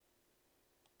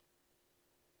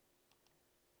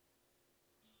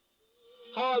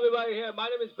Hello, everybody here. My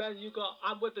name is Ben Yuko.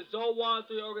 I'm with the Zone 1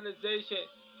 3 organization.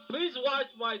 Please watch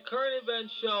my current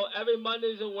event show every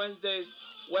Mondays and Wednesdays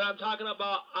when I'm talking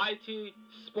about IT,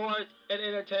 sports, and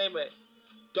entertainment.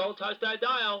 Don't touch that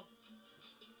dial.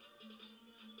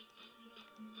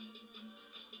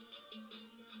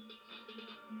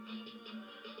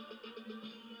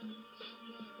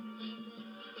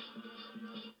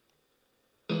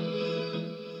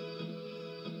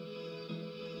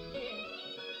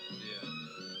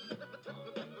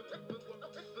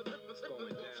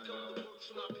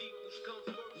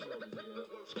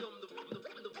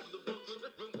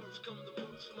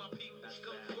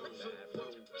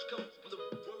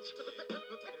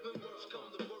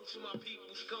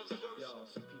 Yo,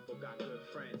 some people got good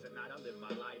friends, and I live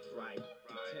my life right.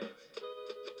 Intense,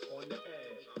 on the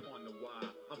edge, on the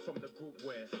wire. I'm from the group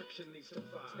where friction needs to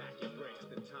fire. Stack your bricks,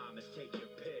 the time is take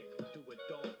your pick. Do it,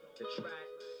 don't. The track,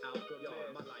 out the yo,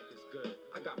 my life is good.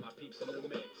 I got my peeps in the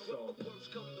mix, so.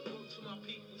 Worst come to worst, my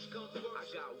peoples come first. I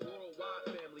got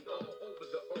worldwide family all over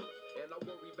the earth, and I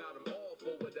worry about them all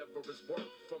for whatever it's worth.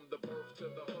 From the birth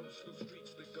to the hearse, through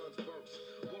streets the guns burst.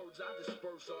 Words I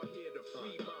disperse are here to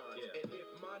free minds, and if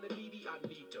mine are needy, I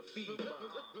need to feed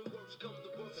mine. Worst come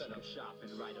to worst, set up shop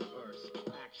and write a verse.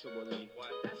 Actually,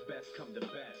 that's best come to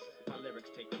best. My lyrics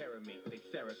take care of me, they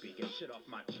therapy, get shit off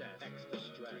my chest. Extra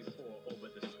stress, 3-4 over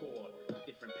the score.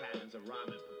 Different patterns of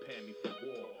rhyming prepare me for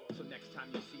war. So next time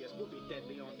you see us, we'll be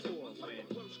deadly on tour.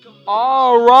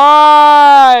 All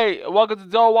right. Welcome to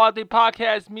Zone 1 3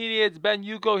 Podcast Media. It's Ben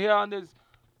Yuko here on this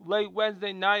late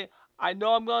Wednesday night. I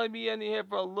know I'm going to be in here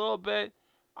for a little bit.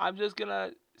 I'm just going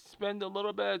to spend a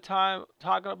little bit of time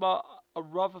talking about a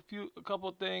couple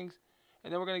of things,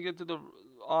 and then we're going to get to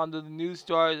on to the news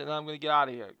stories, and I'm going to get out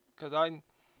of here because I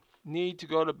need to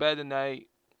go to bed tonight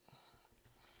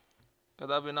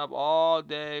because I've been up all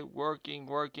day working,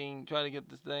 trying to get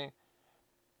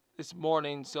this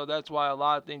morning. So that's why a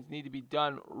lot of things need to be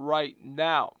done right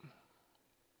now.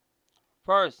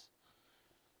 First,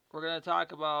 we're going to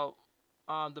talk about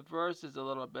the verses a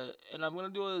little bit, and I'm going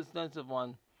to do an extensive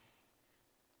one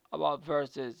about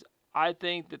verses. I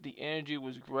think that the energy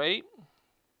was great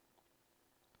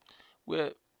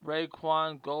with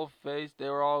Raekwon, Ghostface. They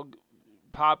were all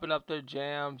popping up their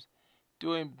jams,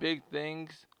 doing big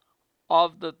things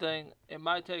of the thing. In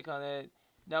my take on it,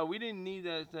 now we didn't need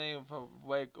that thing from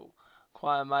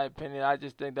Raekwon, in my opinion. I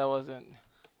just think that wasn't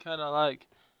kind of like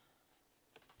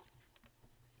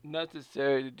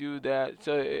necessary to do that.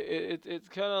 So it's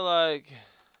kind of like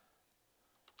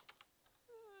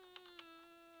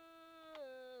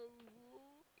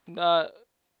not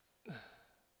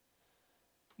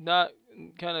not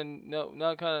kind of no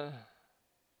not kind of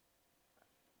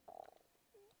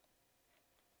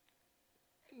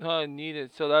not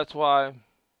needed. So that's why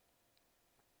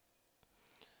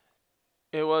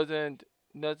it wasn't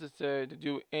necessary to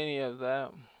do any of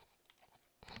that.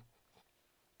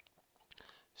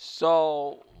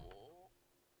 So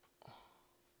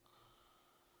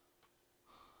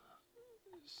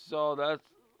so that's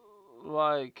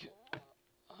like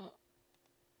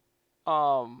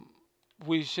um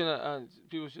we shouldn't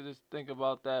people should just think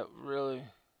about that really,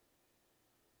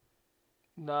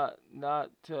 not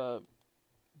to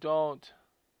don't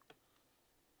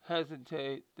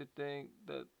hesitate to think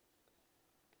that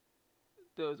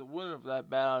there was a winner of that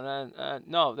battle. And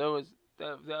no, there was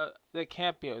there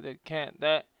can't be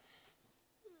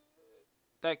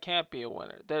that can't be a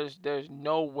winner. There's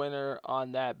no winner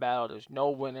on that battle. There's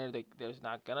no winner. There's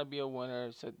not gonna be a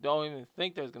winner. So don't even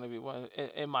think there's gonna be one,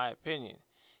 in my opinion,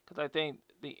 because I think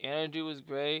the energy was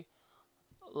great.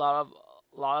 A lot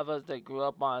of us that grew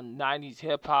up on '90s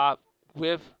hip hop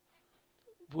with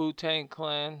Wu Tang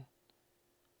Clan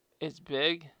is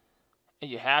big, and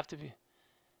you have to be.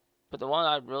 But the one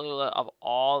I really love of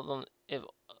all of them, if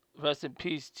rest in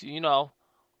peace to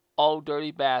Old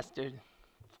Dirty Bastard.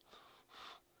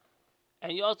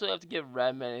 And you also have to give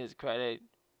Redman his credit.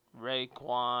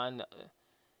 Raekwon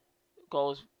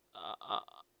goes,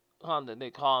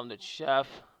 they call him the chef.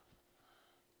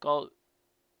 Goes,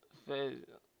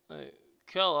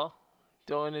 Killer,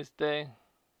 doing his thing.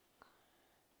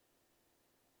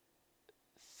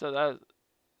 So that,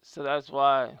 so that's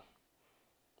why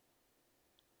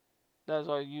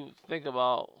you think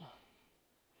about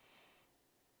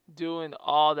doing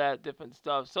all that different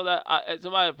stuff. So that, so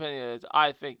my opinion is,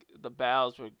 I think the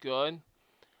battles were good.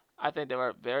 I think they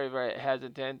were very, very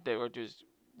hesitant. They were just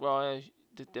well,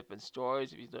 just different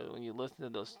stories. If you when you listen to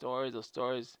those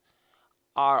stories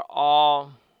are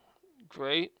all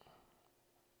great,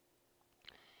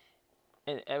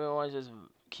 and everyone's just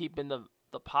keeping the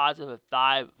positive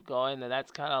vibe going, and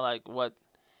that's kind of like what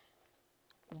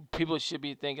people should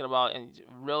be thinking about and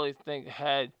really think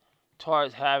ahead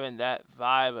towards having that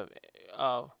vibe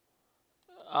of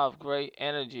of great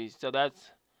energy. So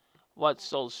that's what's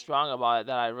so strong about it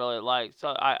that I really like.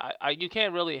 So you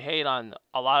can't really hate on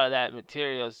a lot of that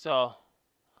material. So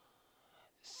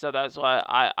that's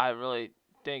why I really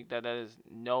think that there is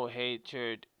no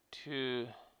hatred to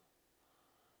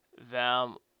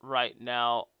them right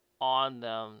now on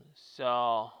them.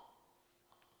 So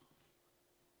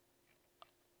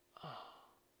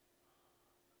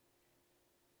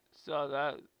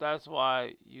that's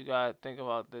why you gotta think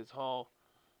about this whole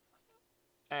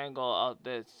angle of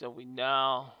this. So we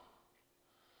now.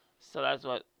 So that's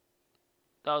what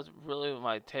that was really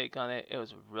my take on it. It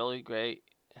was really great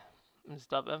and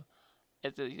stuff.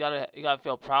 You gotta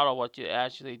feel proud of what you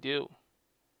actually do.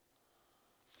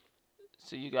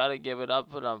 So you gotta give it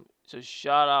up for them. So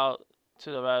shout out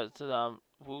to the rest to the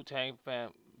Wu Tang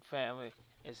family,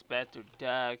 Inspector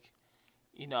Deck.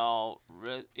 I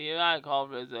call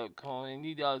RZA cool, and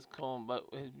he does cool, but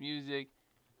his music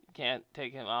can't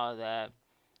take him out of that.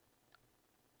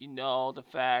 The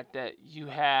fact that you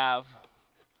have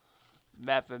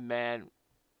Method Man,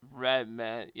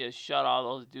 Redman, yeah, shut all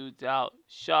those dudes out.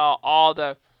 Shut out all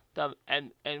them,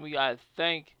 and we gotta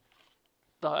thank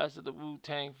the rest of the Wu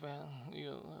Tang fam.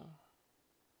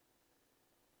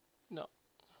 No,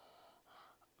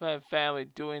 family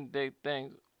doing big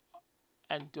things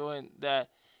and doing that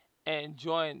and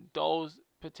enjoying those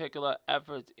particular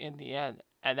efforts in the end.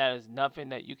 And that is nothing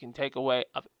that you can take away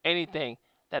of anything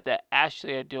that they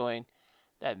actually are doing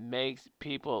that makes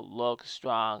people look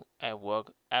strong and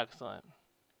work excellent.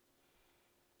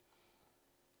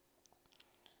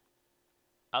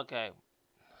 Okay,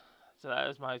 so that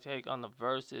is my take on the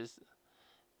verses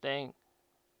thing.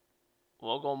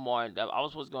 We'll go more in depth. I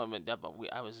was supposed to go in depth, but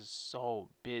I was just so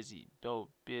busy, so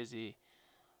busy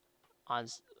on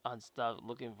stuff,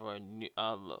 looking for a new,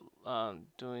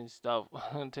 doing stuff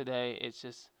today. It's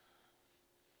just,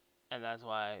 and that's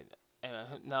why.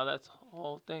 Now that's the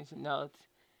whole thing. So now let's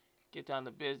get down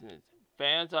to business.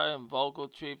 Fans are in vocal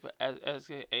treat for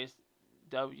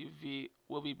SKHWV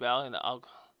will be battling the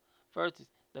outcome. First,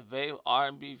 the Vape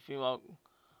R&B female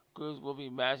groups will be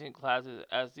matching classes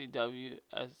SCW,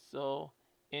 SO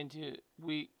into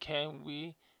We Can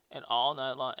We and All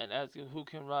Night Long and asking who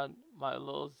can run my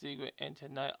little secret and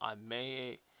tonight on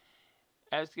May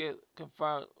 8th. SK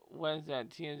confirmed Wednesday on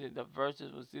TMZ the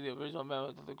Versus will see the original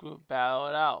members of the group battle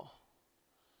it out.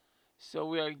 So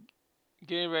we are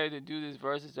getting ready to do this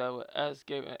Versus with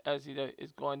Escape and SCW.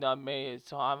 It's going down May 8th.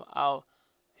 So I'm out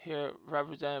here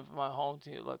representing for my home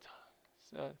team. Let's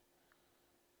say.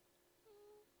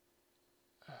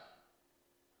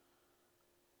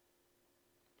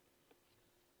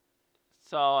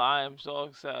 So I am so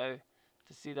excited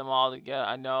to see them all together.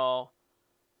 I know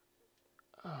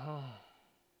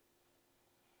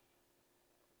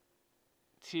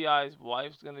Ti's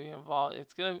wife's gonna be involved.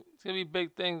 It's gonna be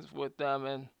big things with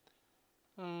them,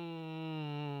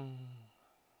 mm,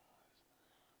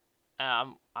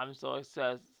 and I'm so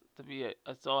excited to be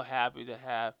so happy to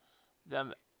have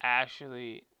them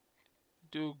actually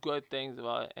do good things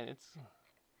about it. And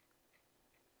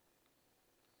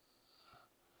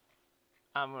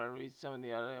I'm gonna read some of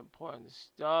the other important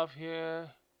stuff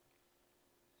here.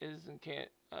 Isn't can't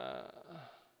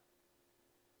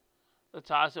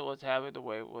Latasha was having the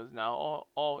way it was now.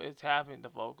 It's happening, the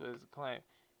vocalist claimed.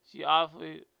 She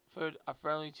offered a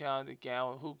friendly challenge to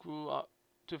Gowan, who grew up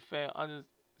to fame under the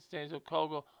stage of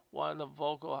Kogo, one of the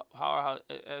vocal powerhouse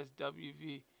at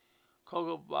SWV.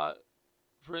 Kogo brought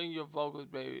Bring Your Vocals,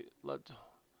 Baby,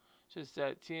 Latasha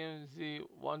said. TMZ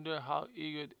wonder how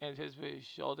eager the anticipated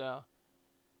showdown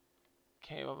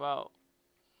came about.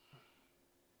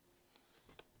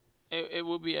 It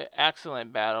would be an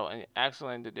excellent battle and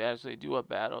excellent to actually do a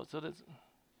battle. So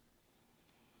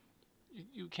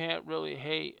you can't really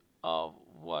hate of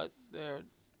what they're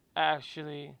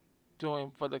actually doing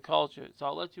for the culture. So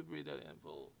I'll let you breathe that in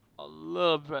for a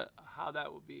little bit how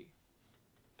that would be.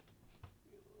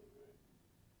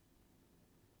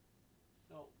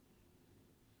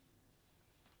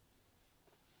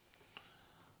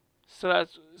 So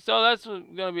so that's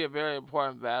gonna be a very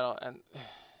important battle and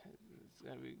it's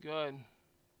gonna be good.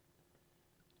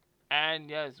 And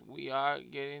yes, we are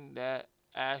getting that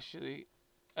actually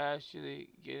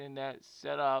getting that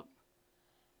set up.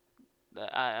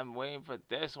 That I am waiting for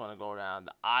this one to go down.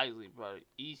 The Isley Brothers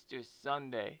Easter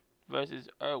Sunday versus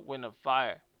Earth, Wind, and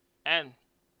Fire. And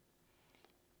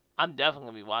I'm definitely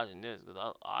gonna be watching this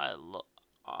because I look.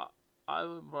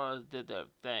 Isley Brothers did their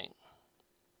thing.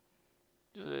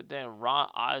 Did their thing. Ron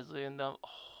Isley and them.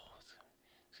 Oh, it's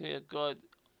gonna be a good.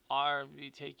 R&B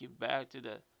take you back to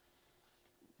the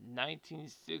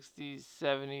 1960s,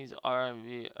 70s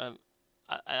R&B.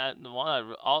 The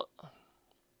one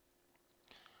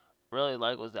really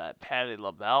like was that Patti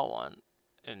LaBelle one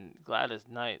and Gladys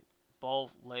Knight.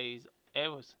 Both ladies, it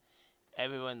was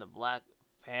everyone in the black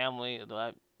family, the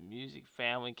black music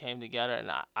family came together, and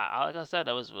like I said,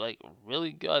 that was like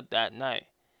really good that night.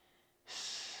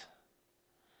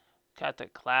 Got the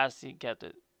classy, got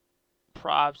the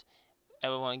props.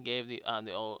 Everyone gave the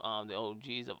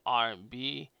OGs of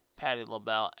R&B, Patti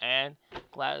LaBelle and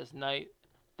Gladys Knight.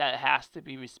 That has to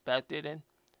be respected, and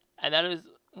that is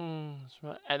and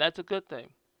that's a good thing,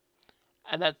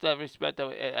 and that's the respect that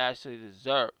it actually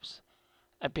deserves.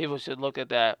 And people should look at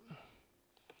that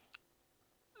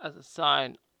as a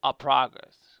sign of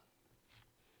progress.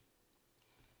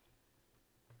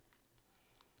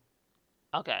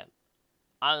 Okay,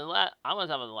 I'm gonna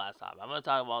talk about the last topic. I'm gonna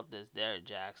talk about this Derek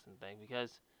Jackson thing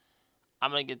because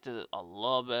I'm gonna get to a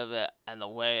little bit of it and the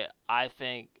way I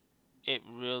think it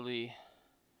really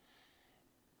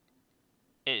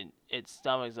it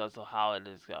stomachs us to how it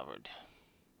is covered.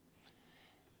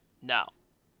 Now,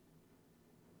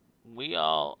 we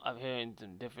all are hearing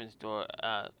some different story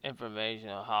information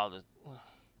on how this.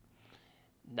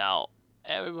 Now,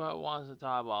 everybody wants to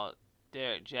talk about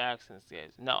Derek Jackson's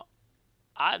case. No,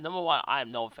 I number one,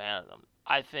 I'm no fan of him.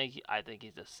 I think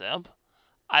he's a simp.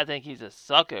 I think he's a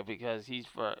sucker because he's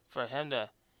for him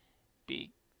to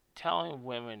be telling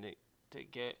women to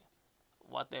get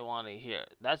what they want to hear.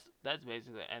 That's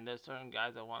basically. And there's certain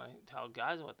guys that want to tell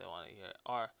guys what they want to hear.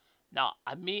 Or now,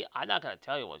 I'm not gonna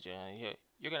tell you what you're gonna hear.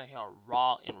 You're gonna hear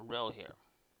raw and real here.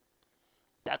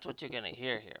 That's what you're gonna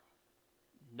hear here.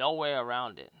 No way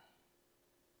around it.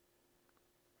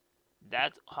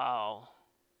 That's how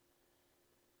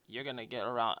you're gonna get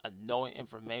around knowing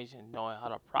information, knowing how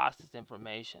to process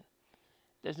information.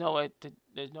 There's no way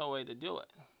to do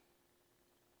it.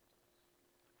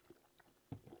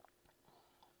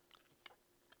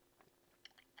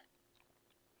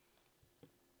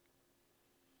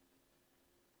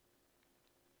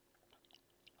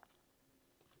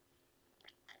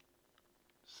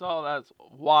 So that's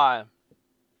why.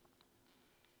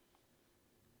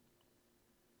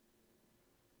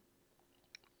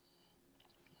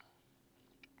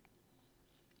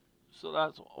 So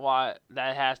that's why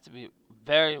that has to be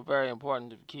very important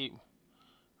to keep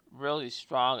really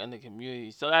strong in the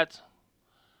community. So that's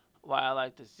why I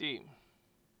like to see.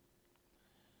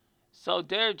 So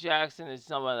Derek Jackson is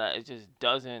someone that it just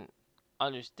doesn't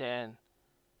understand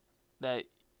that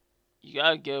you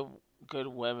gotta give good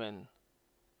women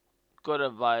good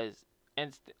advice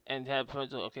and have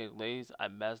principle. Okay, ladies, I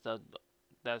messed up.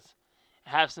 That's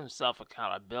have some self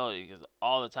accountability because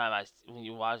all the time when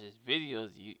you watch his videos,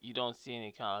 you don't see any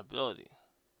accountability,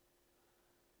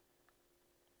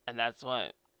 and that's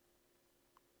why.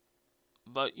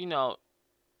 But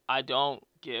I don't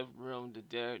give room to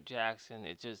Derek Jackson.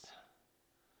 It just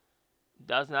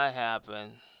does not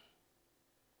happen.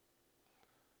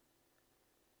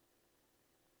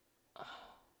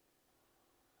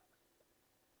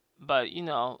 But you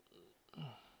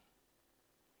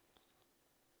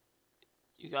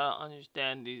gotta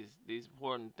understand these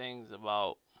important things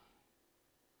about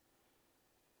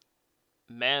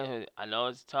manhood. I know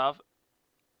it's tough.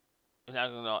 You're not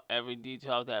gonna know every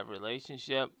detail of that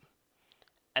relationship,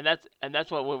 and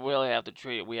that's what we really have to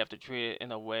treat it. We have to treat it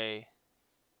in a way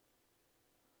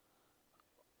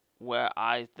where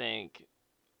I think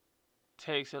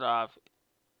takes it off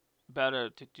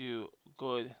better to do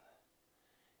good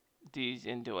deeds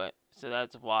into it. So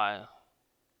that's why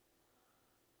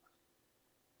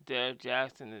Derek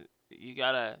Jackson, you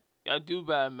gotta do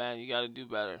better, man. You gotta do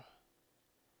better,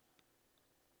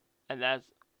 and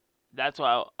that's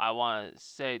what I want to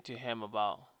say to him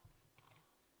about.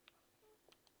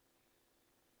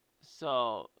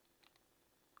 So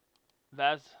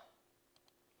that's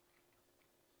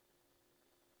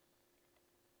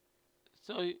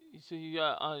so so you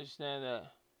gotta understand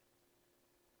that.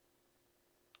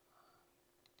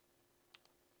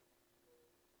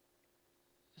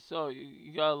 So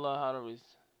you gotta learn how to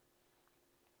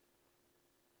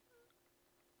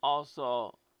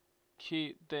also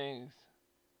keep things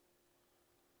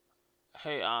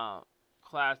hey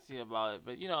classy about it.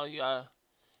 But you gotta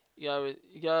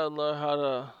learn how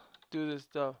to do this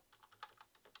stuff.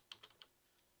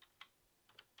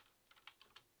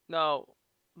 Now,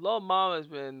 Lil Mama's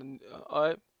been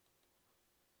alright.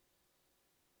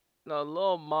 Now,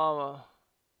 Lil Mama,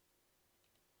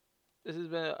 this has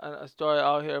been a story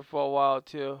out here for a while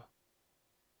too,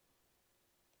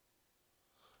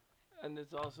 and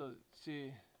it's also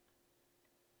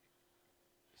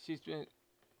she's been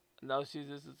no, she's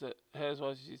this is a, here's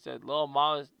what she said. Lil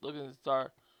Mama's looking to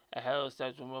start a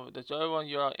heterosexual movement. The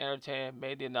 31-year-old entertainer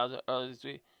made the announcement earlier this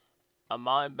week. A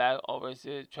mountain back over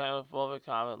his transphobic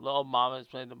comment. Lil Mama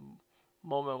explained the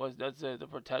movement was necessary to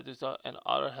protect herself and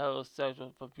other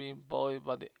heterosexuals from being bullied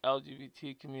by the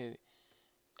LGBT community.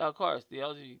 Of course, the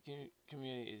LGBT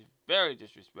community is very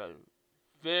disrespectful,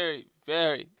 very,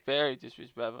 very, very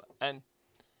disrespectful, and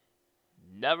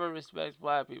never respects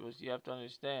black people. So you have to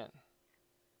understand.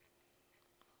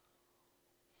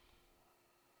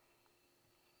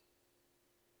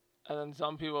 And then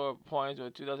some people are pointing to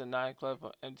a 2009 clip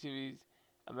from MTV's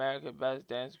America's Best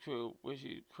Dance Crew, which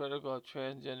is critical of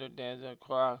transgender dancer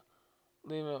Cora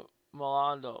Lima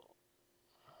Milano.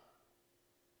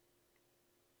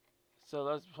 So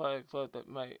let's play a clip that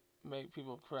might make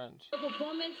people cringe. The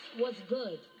performance was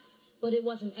good, but it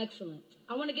wasn't excellent.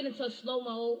 I want to get into a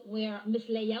slow-mo where Miss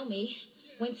Layomi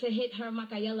went to hit her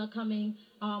Macayella coming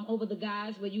over the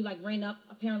guys where you like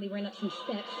apparently ran up some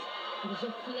steps. It was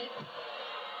a flip.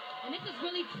 And this is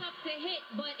really tough to hit,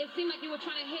 but it seemed like you were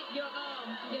trying to hit your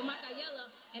Macayella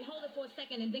and hold it for a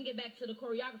second and then get back to the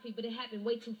choreography, but it happened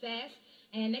way too fast.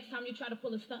 And next time you try to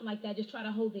pull a stunt like that, just try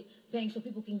to hold it, bang, so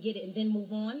people can get it and then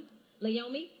move on.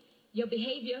 Layomi, your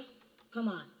behavior, come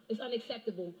on, it's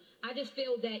unacceptable. I just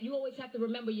feel that you always have to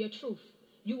remember your truth.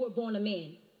 You were born a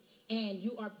man, and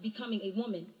you are becoming a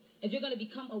woman. If you're going to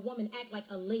become a woman, act like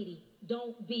a lady.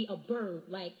 Don't be a bird.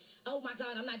 Like, oh my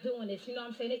God, I'm not doing this. You know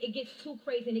what I'm saying? It gets too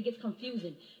crazy and it gets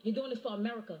confusing. You're doing this for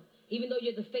America. Even though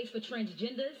you're the face for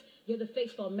transgenders, you're the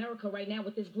face for America right now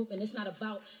with this group, and it's not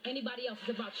about anybody else.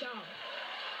 It's about y'all.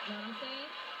 You know what I'm saying?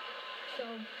 So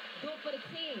do it for the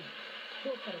team. Do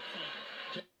it for the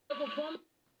team.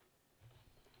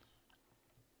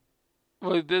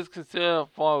 Was this considered a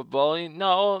form of bullying?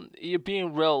 No, you're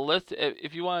being realistic.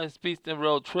 If you want to speak the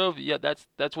real truth, yeah, that's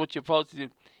what you're supposed to do.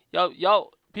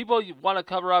 People want to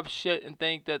cover up shit and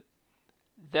think that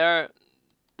they're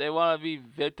they want to be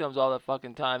victims all the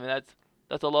fucking time, and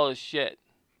that's a load of shit.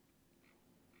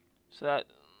 So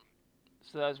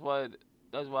that's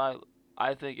why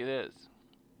I think it is.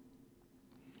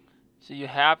 So you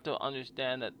have to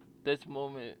understand that this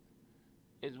movement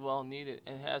is well needed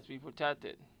and has to be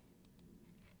protected.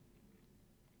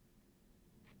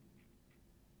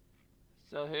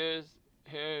 So here's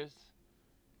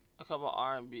a couple of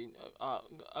R&B. I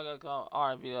got a couple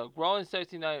R&B. Growing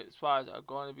sexy night spots are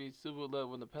going to be super lit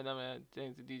when the pandemic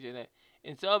things to DJ Night.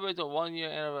 In celebration of 1 year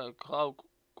anniversary of Club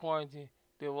Quarantine,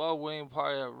 the award-winning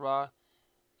party at Raw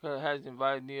has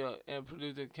invited Neil and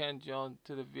producer Ken Jones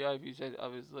to the VIP section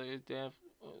of his latest Dan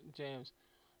James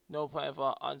No Plan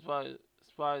for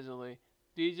unsurprisingly.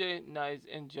 DJ Nice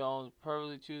and Jones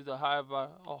purposely choose the high bar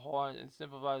of horns and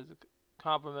sympathize to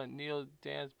complement Neil's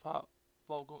dance pop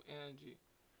vocal energy.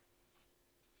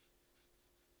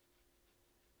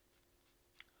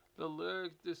 The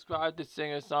lyrics describe the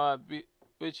singer's song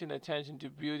reaching attention to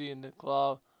beauty in the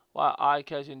club, while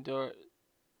eye-catching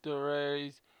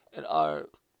durettes and other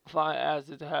fine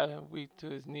assets have him weak to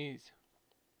his knees.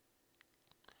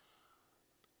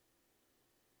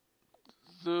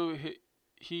 Though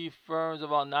he firms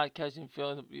about not catching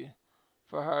feelings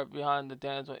for her behind the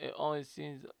dance floor, it only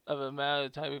seems of a matter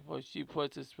of time before she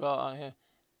puts a spell on him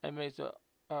and makes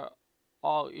her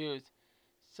all ears.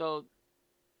 So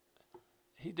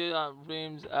he did on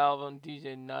Reem's album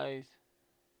DJ Nice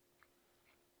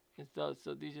and stuff.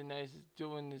 So DJ Nice is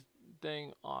doing this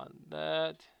thing on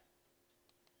that.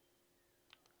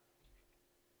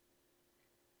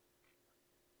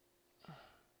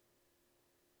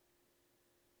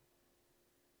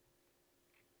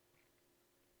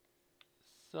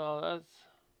 So that's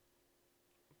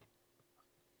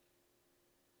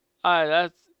alright.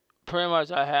 That's pretty much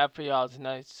I have for y'all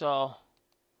tonight. So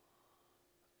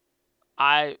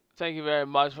I thank you very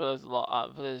much for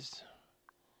this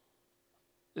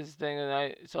thing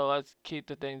tonight. So let's keep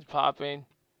the things popping.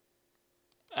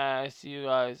 And I see you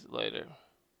guys later.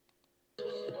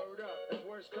 Word up, if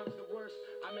worst comes to worst,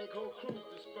 I make whole crews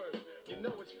disperse. You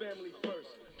know it's family first.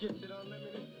 Gifted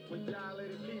unlimited with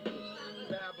dilated people.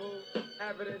 Babu,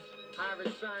 evidence,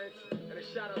 Irish science, and a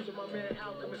shout out to my man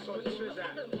Alchemist on the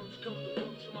Trizac. Worst comes to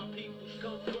worst, my peoples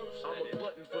come first. I'm a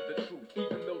button for the truth,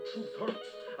 even though truth hurts.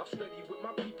 I'm steady with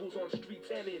my peoples on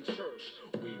streets and in church.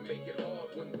 We make it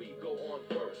hard when we go on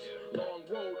first. Long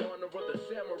road, honor of the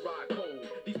samurai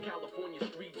code. These California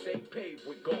streets ain't paved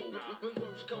with gold. When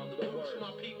worst comes to worst,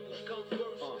 my peoples come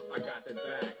first. I got the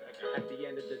back. At the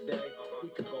end of the day, we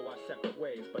could go our separate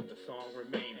ways, but the song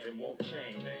remains and won't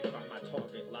change. Got my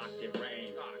target locked in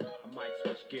range. I might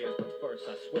switch gears, but first worst,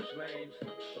 I switch lanes.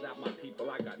 Without my people,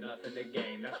 I got nothing to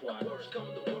gain. That's why worst come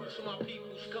to worst, my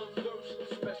peoples come first.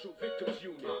 Special victims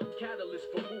unit, catalyst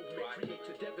for movement, create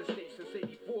to devastate since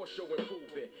 '84, show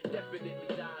improvement. Definitely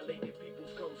dilated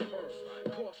peoples comes first.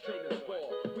 Cross trainers